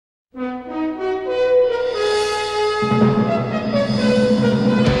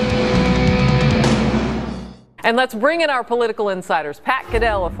And let's bring in our political insiders. Pat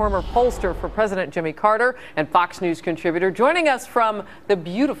Caddell, a former pollster for President Jimmy Carter and Fox News contributor, joining us from the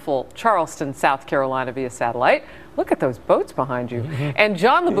beautiful Charleston, South Carolina via satellite. Look at those boats behind you. And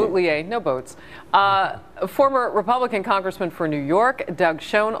John LeBoutillier, no boats. Former Republican congressman for New York, Doug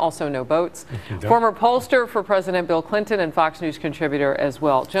Schoen, also no boats. Former pollster for President Bill Clinton and Fox News contributor as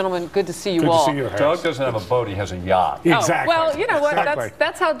well. Gentlemen, good to see you all. Good to see you, Doug doesn't have a boat, he has a yacht. Exactly. Oh, well, you know what,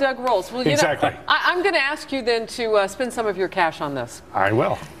 that's how Doug rolls. Well, you exactly. know, I'm going to ask you then to spend some of your cash on this. I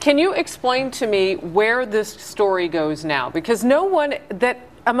will. Can you explain to me where this story goes now? Because no one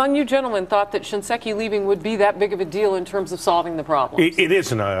among you gentlemen thought that Shinseki leaving would be that big of a deal in terms of solving the problem. It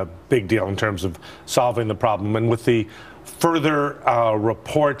isn't a big deal in terms of solving the problem. And with the further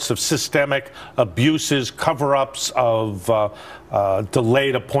reports of systemic abuses, cover-ups of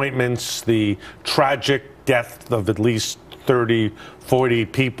delayed appointments, the tragic death of at least 30, 40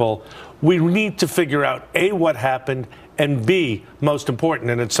 people, we need to figure out, A, what happened, and B, most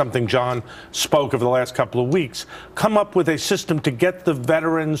important, and it's something John spoke over the last couple of weeks, come up with a system to get the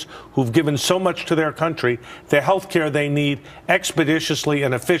veterans who've given so much to their country the health care they need expeditiously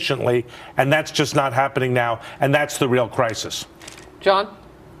and efficiently, and that's just not happening now, and that's the real crisis. John?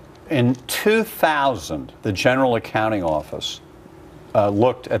 In 2000, the General Accounting Office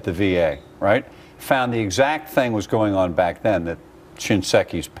looked at the VA, right? Found the exact thing was going on back then that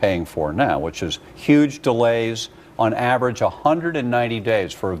Shinseki's paying for now, which is huge delays, on average 190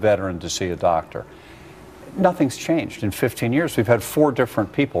 days for a veteran to see a doctor. Nothing's changed in 15 years. We've had 4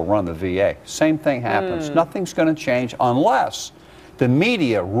 different people run the VA. Same thing happens. Nothing's going to change unless the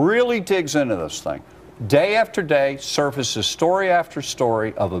media really digs into this thing. Day after day surfaces story after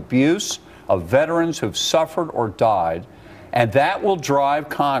story of abuse of veterans who've suffered or died, and that will drive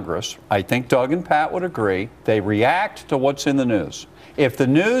Congress. I think Doug and Pat would agree. They react to what's in the news. If the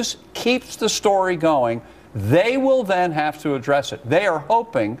news keeps the story going, they will then have to address it. They are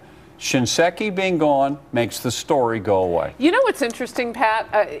hoping Shinseki being gone makes the story go away. You know what's interesting,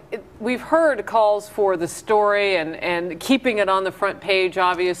 Pat? We've heard calls for the story and keeping it on the front page,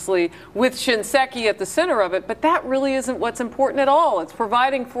 obviously, with Shinseki at the center of it, but that really isn't what's important at all. It's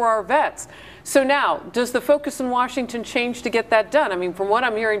providing for our vets. So now, does the focus in Washington change to get that done? I mean, from what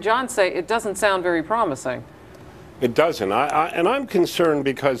I'm hearing John say, it doesn't sound very promising. It doesn't. And I'm concerned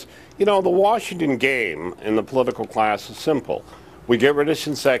because, you know, the Washington game in the political class is simple. We get rid of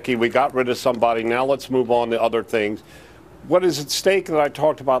Shinseki, we got rid of somebody, now let's move on to other things. What is at stake that I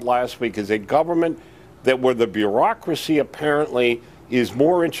talked about last week is a government where the bureaucracy apparently is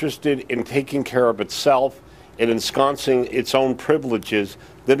more interested in taking care of itself and ensconcing its own privileges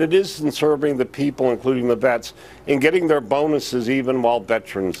than it is in serving the people, including the vets, and getting their bonuses even while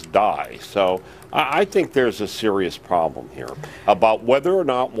veterans die. So I think there's a serious problem here about whether or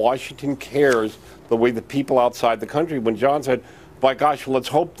not Washington cares the way the people outside the country. When John said, by gosh, let's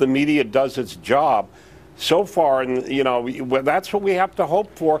hope the media does its job. So far, and you know, that's what we have to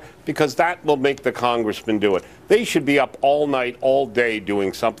hope for, because that will make the congressmen do it. They should be up all night, all day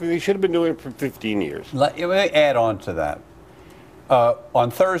doing something. They should have been doing it for 15 years. Let me add on to that. On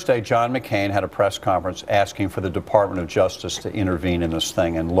Thursday, John McCain had a press conference asking for the Department of Justice to intervene in this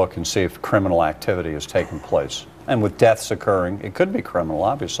thing and look and see if criminal activity has taken place. And with deaths occurring, it could be criminal,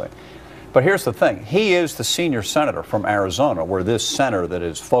 obviously. But here's the thing. He is the senior senator from Arizona, where this center that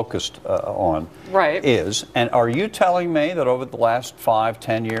is focused on is. And are you telling me that over the last 5,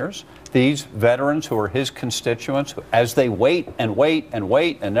 10 years, these veterans who are his constituents, as they wait and wait and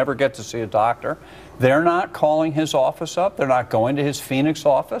wait and never get to see a doctor, they're not calling his office up? They're not going to his Phoenix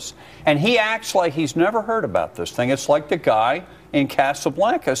office? And he acts like he's never heard about this thing. It's like the guy in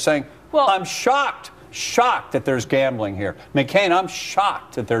Casablanca saying, well, I'm shocked that there's gambling here. McCain, I'm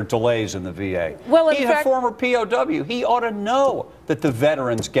shocked that there are delays in the VA. Well, he's a former POW. He ought to know that the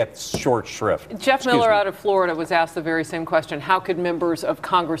veterans get short shrift. Jeff Miller out of Florida was asked the very same question. How could members of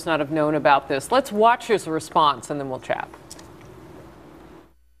Congress not have known about this? Let's watch his response and then we'll chat.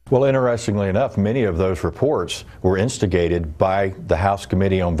 Well, interestingly enough, many of those reports were instigated by the House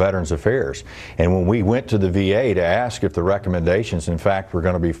Committee on Veterans Affairs. And when we went to the VA to ask if the recommendations, in fact, were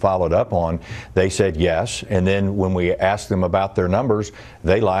going to be followed up on, they said yes. And then when we asked them about their numbers,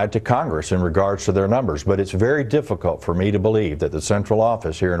 they lied to Congress in regards to their numbers. But it's very difficult for me to believe that the central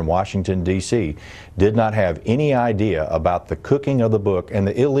office here in Washington, D.C. did not have any idea about the cooking of the book and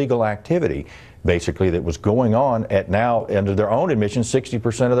the illegal activity basically that was going on at now, under their own admission,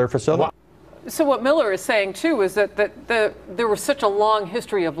 60% of their facilities. So what Miller is saying, too, is that there was such a long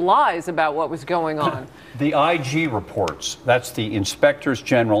history of lies about what was going on. The IG reports, that's the inspectors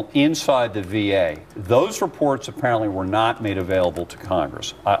general inside the VA, those reports apparently were not made available to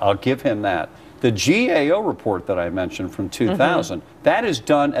Congress. I'll give him that. The GAO report that I mentioned from 2000, that is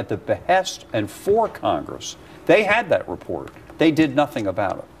done at the behest and for Congress. They had that report. They did nothing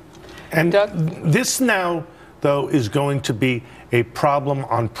about it. And Doug? this now, though, is going to be a problem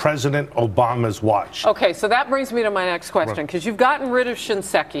on President Obama's watch. Okay, so that brings me to my next question, because you've gotten rid of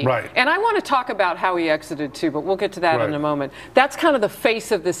Shinseki. Right. And I want to talk about how he exited, too, but we'll get to that in a moment. That's kind of the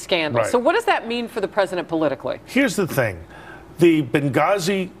face of this scandal. Right. So what does that mean for the president politically? Here's the thing. The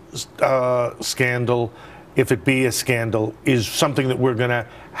Benghazi scandal, if it be a scandal, is something that we're going to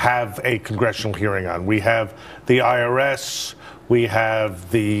have a congressional hearing on. We have the IRS, we have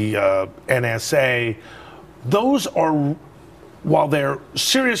the NSA. Those are, while they're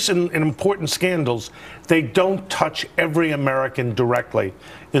serious and important scandals, they don't touch every American directly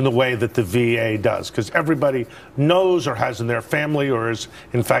in the way that the VA does, because everybody knows or has in their family or is,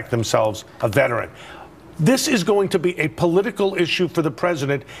 in fact, themselves a veteran. This is going to be a political issue for the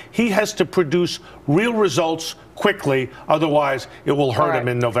president. He has to produce real results quickly, otherwise it will hurt him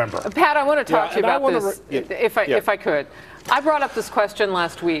in November. Pat, I want to talk to you about this, if I could. I brought up this question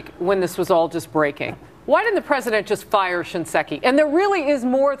last week when this was all just breaking. Why didn't the president just fire Shinseki? And there really is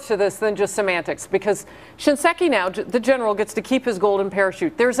more to this than just semantics, because Shinseki now, the general, gets to keep his golden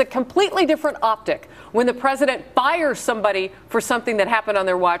parachute. There's a completely different optic when the president fires somebody for something that happened on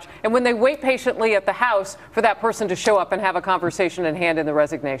their watch and when they wait patiently at the House for that person to show up and have a conversation and hand in the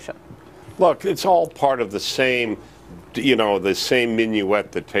resignation. Look, it's all part of the same, the same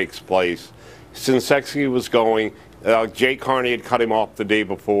minuet that takes place. Shinseki was going, Jay Carney had cut him off the day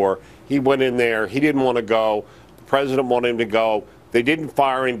before. He went in there. He didn't want to go. The president wanted him to go. They didn't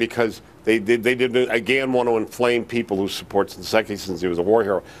fire him because they didn't, again, want to inflame people who support Shinseki since he was a war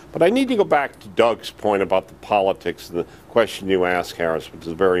hero. But I need to go back to Doug's point about the politics and the question you asked, Harris, which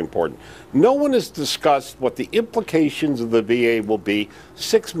is very important. No one has discussed what the implications of the VA will be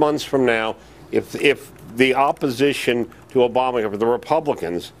 6 months from now if the opposition to Obama, the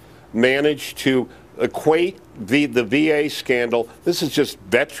Republicans, manage to equate the VA scandal, this is just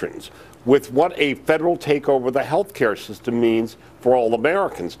veterans, with what a federal takeover of the healthcare system means for all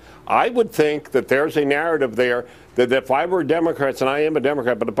Americans. I would think that there's a narrative there that if I were Democrats, and I am a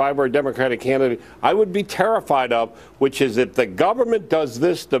Democrat, but if I were a Democratic candidate, I would be terrified of, which is if the government does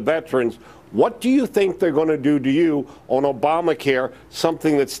this to veterans, what do you think they're going to do to you on Obamacare,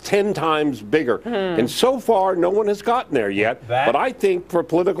 something that's 10 times bigger? And so far, no one has gotten there yet. But I think for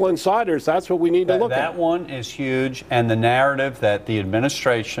political insiders, that's what we need to look at. That one is huge, and the narrative that the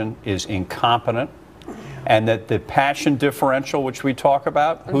administration is incompetent and that the passion differential, which we talk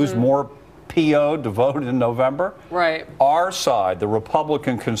about, who's more PO'd to vote in November? Right. Our side, the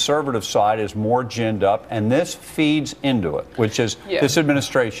Republican conservative side, is more ginned up, and this feeds into it, which is this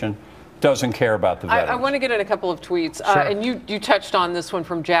administration doesn't care about the veterans. I want to get in a couple of tweets. Sure. And you touched on this one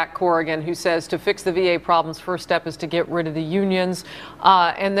from Jack Corrigan, who says to fix the VA problems, first step is to get rid of the unions.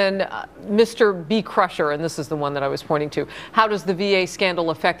 And then Mr. B. Crusher, and this is the one that I was pointing to, how does the VA scandal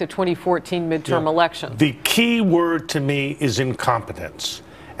affect the 2014 midterm election? The key word to me is incompetence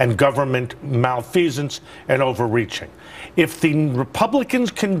and government malfeasance and overreaching. If the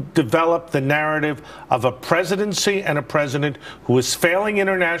Republicans can develop the narrative of a presidency and a president who is failing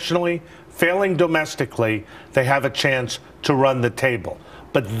internationally, failing domestically, they have a chance to run the table.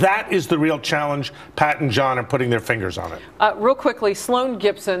 But that is the real challenge. Pat and John are putting their fingers on it. Real quickly, Sloan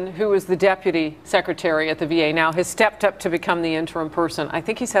Gibson, who is the deputy secretary at the VA now, has stepped up to become the interim person. I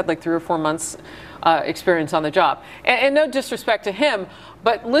think he's had like 3 or 4 months experience on the job. And no disrespect to him,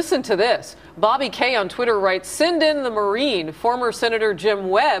 but listen to this. Bobby Kay on Twitter writes, send in the Marine, former Senator Jim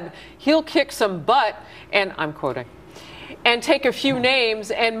Webb. He'll kick some butt, and I'm quoting, and take a few names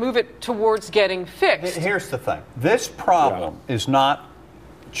and move it towards getting fixed. Here's the thing. This problem is not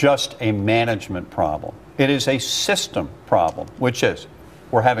just a management problem. It is a system problem, which is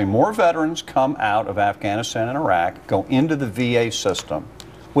we're having more veterans come out of Afghanistan and Iraq, go into the VA system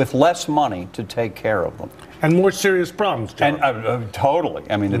with less money to take care of them. And more serious problems, John. And totally.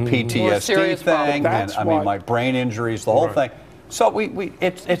 I mean, the PTSD thing, and I mean, my brain injuries, the whole thing. So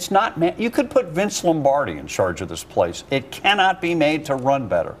it's not, you could put Vince Lombardi in charge of this place. It cannot be made to run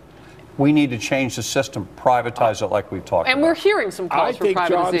better. We need to change the system, privatize it like we've talked about. And we're hearing some calls for privatization. I think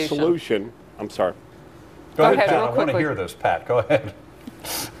John's solution, I'm sorry. Go ahead, Pat. real I want to quickly. hear this, Pat. Go ahead.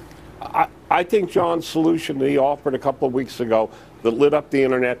 I think John's solution that he offered a couple of weeks ago that lit up the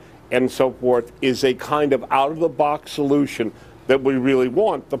internet and so forth is a kind of out-of-the-box solution that we really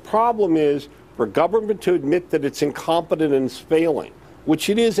want. The problem is for government to admit that it's incompetent and it's failing, which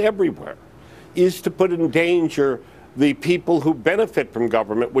it is everywhere, is to put in danger the people who benefit from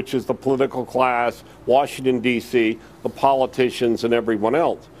government, which is the political class, Washington, D.C., the politicians, and everyone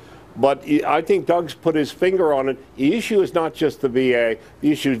else. But I think Doug's put his finger on it. The issue is not just the VA.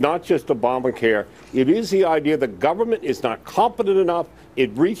 The issue is not just Obamacare. It is the idea that government is not competent enough.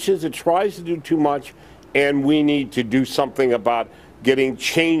 It tries to do too much, and we need to do something about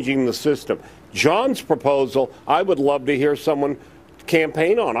changing the system. John's proposal, I would love to hear someone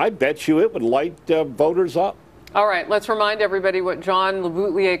campaign on. I bet you it would light voters up. All right, let's remind everybody what John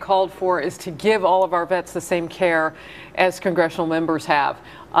LeBoutillier called for is to give all of our vets the same care as congressional members have,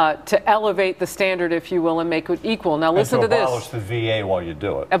 to elevate the standard, if you will, and make it equal. Now listen to this. Abolish the VA while you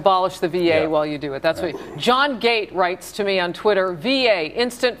do it. Abolish the VA while you do it. That's what John Gate writes to me on Twitter. VA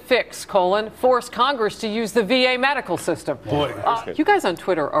instant fix: force Congress to use the VA medical system. Boy, you guys on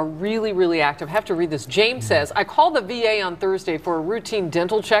Twitter are really, really active. I have to read this. James says, I called the VA on Thursday for a routine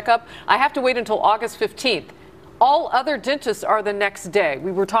dental checkup. I have to wait until August 15th. All other dentists are the next day.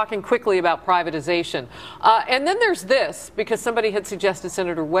 We were talking quickly about privatization. And then there's this, because somebody had suggested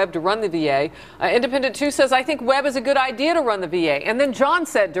Senator Webb to run the VA. Independent 2 says, I think Webb is a good idea to run the VA. And then John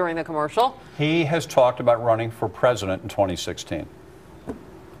said during the commercial, he has talked about running for president in 2016.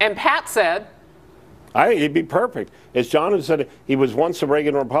 And Pat said, He'd be perfect. As John has said, he was once a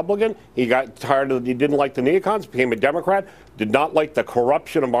Reagan Republican. He got tired of, he didn't like the neocons, became a Democrat, did not like the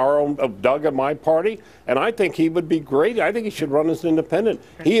corruption of Doug and my party. And I think he would be great. I think he should run as an independent.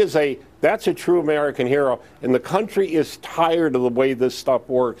 That's a true American hero. And the country is tired of the way this stuff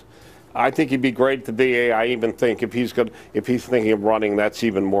works. I think he'd be great at the VA. I even think if he's thinking of running, that's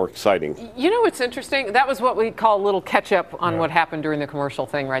even more exciting. You know what's interesting? That was what we call a little catch-up on what happened during the commercial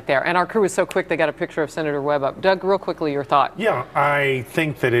thing right there. And our crew was so quick, they got a picture of Senator Webb up. Doug, real quickly, your thought. Yeah, I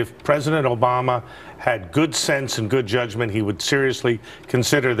think that if President Obama had good sense and good judgment, he would seriously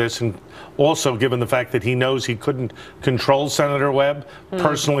consider this. And also, given the fact that he knows he couldn't control Senator Webb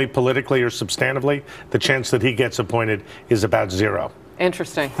personally, politically, or substantively, the chance that he gets appointed is about zero.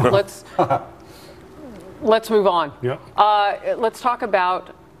 Interesting. Let's move on. Yeah. Let's talk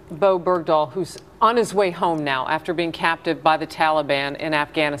about Bo Bergdahl, who's on his way home now after being captive by the Taliban in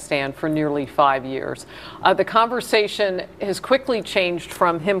Afghanistan for nearly 5 years. The conversation has quickly changed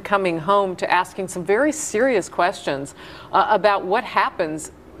from him coming home to asking some very serious questions about what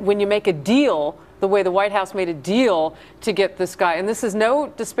happens when you make a deal the way the White House made a deal to get this guy. And this is no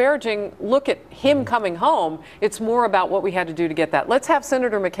disparaging look at him coming home. It's more about what we had to do to get that. Let's have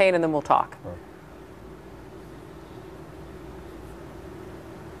Senator McCain and then we'll talk.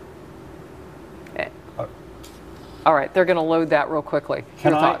 All right, they're going to load that real quickly.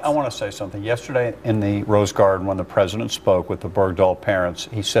 I want to say something. Yesterday in the Rose Garden, when the president spoke with the Bergdahl parents,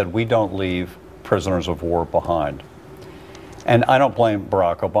 he said, we don't leave prisoners of war behind. And I don't blame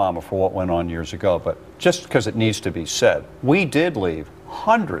Barack Obama for what went on years ago, but just because it needs to be said, we did leave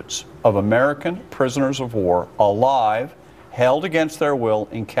hundreds of American prisoners of war alive, held against their will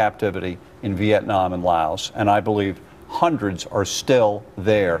in captivity in Vietnam and Laos, and I believe hundreds are still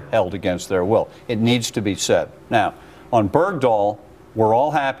there, held against their will. It needs to be said. Now, on Bergdahl, we're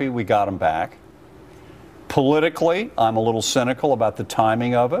all happy we got him back. Politically, I'm a little cynical about the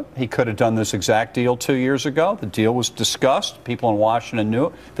timing of it. He could have done this exact deal 2 years ago. The deal was discussed. People in Washington knew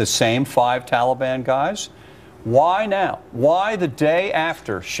it. The same 5 Taliban guys. Why now? Why the day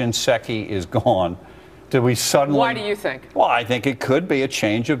after Shinseki is gone did we suddenly... Why do you think? Well, I think it could be a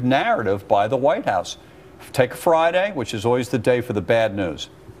change of narrative by the White House. Take Friday, which is always the day for the bad news.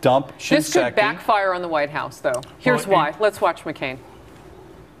 Dump Shinseki. This could backfire on the White House, though. Here's why. Let's watch McCain.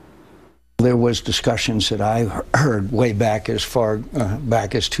 There was discussions that I heard way back as far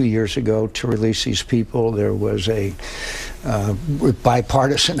back as 2 years ago to release these people. There was a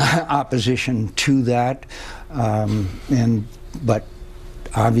bipartisan opposition to that, but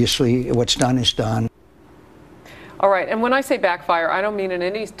obviously what's done is done. All right, and when I say backfire, I don't mean in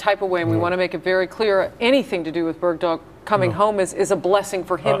any type of way, and we want to make it very clear, anything to do with Bergdahl coming home is a blessing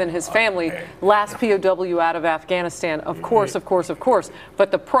for him and his family. Last POW out of Afghanistan, of course, of course, of course.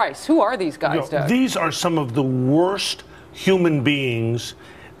 But the price, who are these guys, Doug? These are some of the worst human beings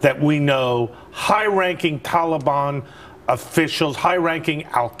that we know, high-ranking Taliban officials, high-ranking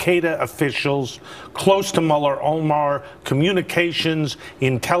al-Qaeda officials, close to Mullah Omar, communications,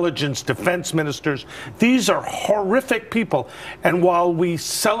 intelligence, defense ministers. These are horrific people. And while we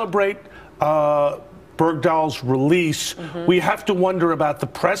celebrate Bergdahl's release, we have to wonder about the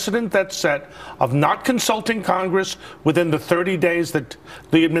precedent that's set of not consulting Congress within the 30 days that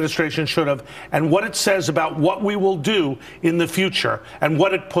the administration should have, and what it says about what we will do in the future and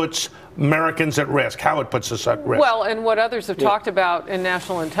what it puts Americans at risk, how it puts us at risk. Well, and what others have talked about in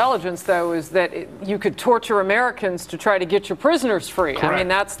national intelligence, though, is that you could torture Americans to try to get your prisoners free. Correct. I mean,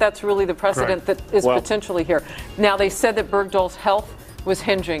 that's really the precedent Correct. that is potentially here. Now, they said that Bergdahl's health was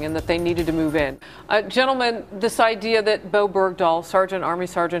hinging and that they needed to move in. Gentlemen, this idea that Bo Bergdahl, Army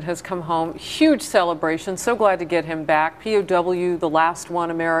Sergeant, has come home, huge celebration. So glad to get him back. POW, the last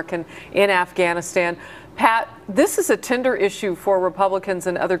one American in Afghanistan. Pat, this is a tender issue for Republicans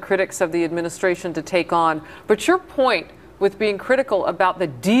and other critics of the administration to take on. But your point with being critical about the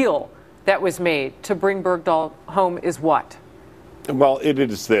deal that was made to bring Bergdahl home is what? Well, it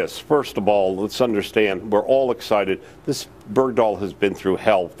is this. First of all, let's understand, we're all excited. This Bergdahl has been through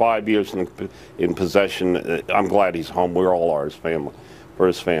hell, 5 years in possession. I'm glad he's home. We all are, his family, for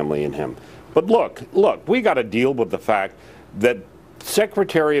his family and him. But look, we got to deal with the fact that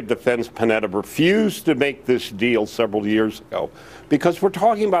Secretary of Defense Panetta refused to make this deal several years ago because we're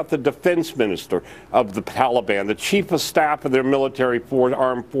talking about the defense minister of the Taliban, the chief of staff of their military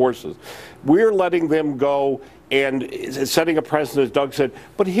armed forces. We're letting them go and setting a precedent, as Doug said.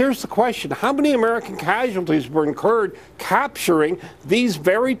 But here's the question. How many American casualties were incurred capturing these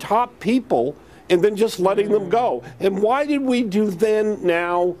very top people and then just letting them go? And why did we do then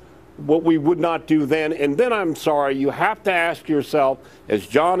now what we would not do then? And then, I'm sorry, you have to ask yourself, as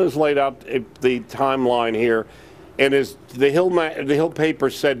John has laid out the timeline here, and as the Hill paper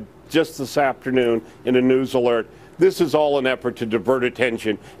said just this afternoon in a news alert, this is all an effort to divert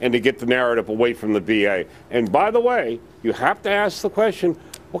attention and to get the narrative away from the VA. And by the way, you have to ask the question,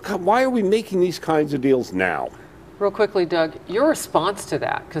 why are we making these kinds of deals now? Real quickly, Doug, your response to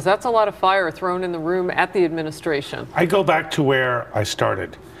that, because that's a lot of fire thrown in the room at the administration. I go back to where I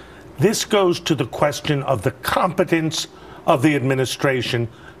started. This goes to the question of the competence of the administration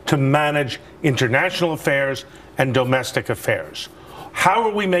to manage international affairs and domestic affairs. How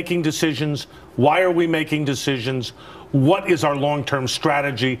are we making decisions? Why are we making decisions? What is our long-term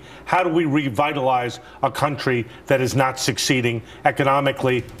strategy? How do we revitalize a country that is not succeeding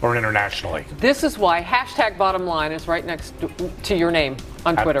economically or internationally? This is why #BottomLine is right next to your name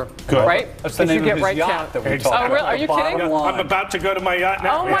on Twitter. Good. Right? That's the name of his yacht that we're talking about. Oh, really? Are you kidding? I'm about to go to my yacht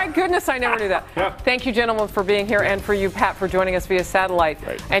now. Oh, my goodness, I never knew that. Yeah. Thank you, gentlemen, for being here, and for you, Pat, for joining us via satellite.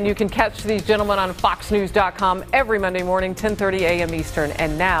 Right. And you can catch these gentlemen on FoxNews.com every Monday morning, 10:30 a.m. Eastern.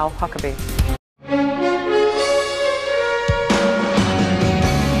 And now, Huckabee.